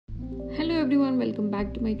everyone, welcome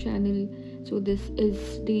back to my channel. So this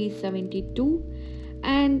is day 72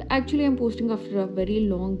 and actually I'm posting after a very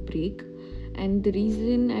long break, and the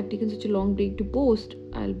reason I've taken such a long break to post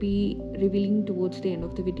I'll be revealing towards the end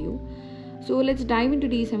of the video. So let's dive into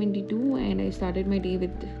day 72, and I started my day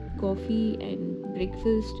with coffee and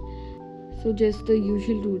breakfast, so just the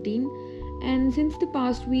usual routine. And since the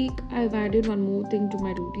past week I've added one more thing to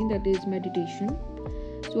my routine, that is meditation.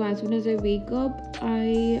 So as soon as I wake up,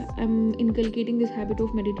 I am inculcating this habit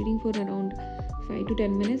of meditating for around 5 to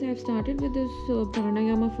 10 minutes. I have started with this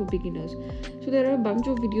pranayama for beginners. So there are a bunch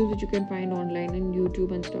of videos which you can find online on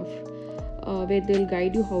YouTube and stuff, where they'll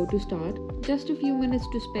guide you how to start. Just a few minutes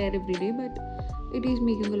to spare every day, but it is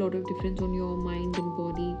making a lot of difference on your mind and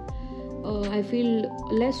body. I feel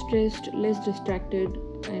less stressed, less distracted,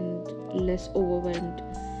 and less overwhelmed.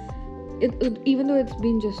 Even though it's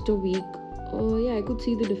been just a week, I could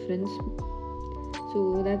see the difference.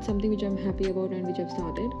 So that's something which I'm happy about and which I've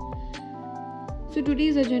started. So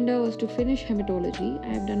today's agenda was to finish hematology. I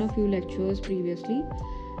have done a few lectures previously,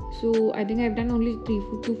 so I think I've done only 3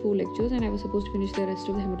 to 4 lectures, and I was supposed to finish the rest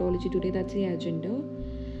of the hematology today. That's the agenda.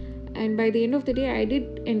 And by the end of the day, I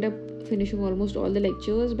did end up finishing almost all the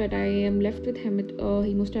lectures, but I am left with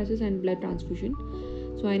hemostasis and blood transfusion.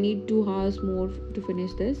 So I need 2 hours more to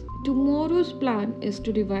finish this. Tomorrow's plan is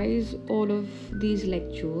to revise all of these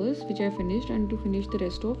lectures which I finished, and to finish the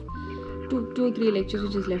rest of 2 or 3 lectures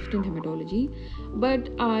which is left in hematology. But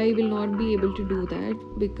I will not be able to do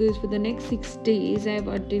that because for the next 6 days I've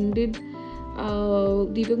attended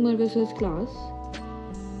DEEPAK MARWAH's class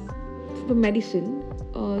for medicine.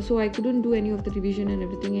 So I couldn't do any of the revision and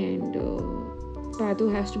everything, and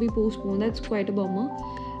patho has to be postponed. That's quite a bummer.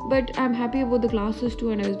 But I'm happy about the classes too,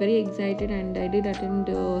 and I was very excited, and I did attend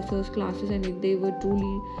sir's classes, and they were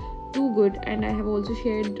truly too good. And I have also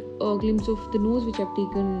shared a glimpse of the notes which I've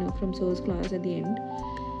taken from sir's class at the end.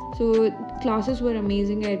 So classes were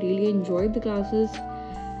amazing. I really enjoyed the classes,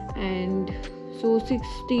 and so 6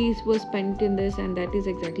 days were spent in this, and that is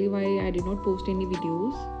exactly why I did not post any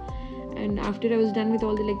videos. And after I was done with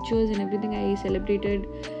all the lectures and everything, I celebrated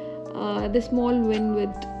the small win with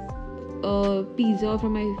pizza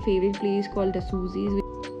from my favorite place called Suzy's.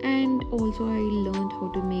 And also I learned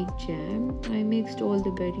how to make jam. I mixed all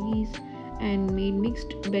the berries and made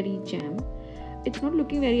mixed berry jam. It's not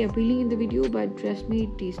looking very appealing in the video, but trust me,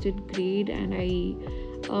 it tasted great, and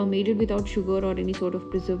I made it without sugar or any sort of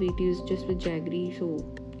preservatives, just with jaggery, so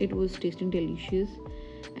it was tasting delicious.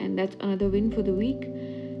 And that's another win for the week.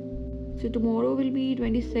 So tomorrow will be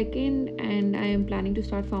 22nd, and I am planning to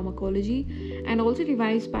start pharmacology and also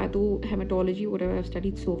revise pathohematology, whatever I've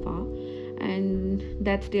studied so far. And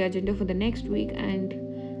that's the agenda for the next week, and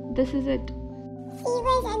this is it. See you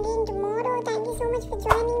guys again tomorrow. Thank you so much for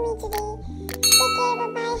joining me today. Take care.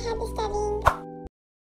 Bye bye. Happy study.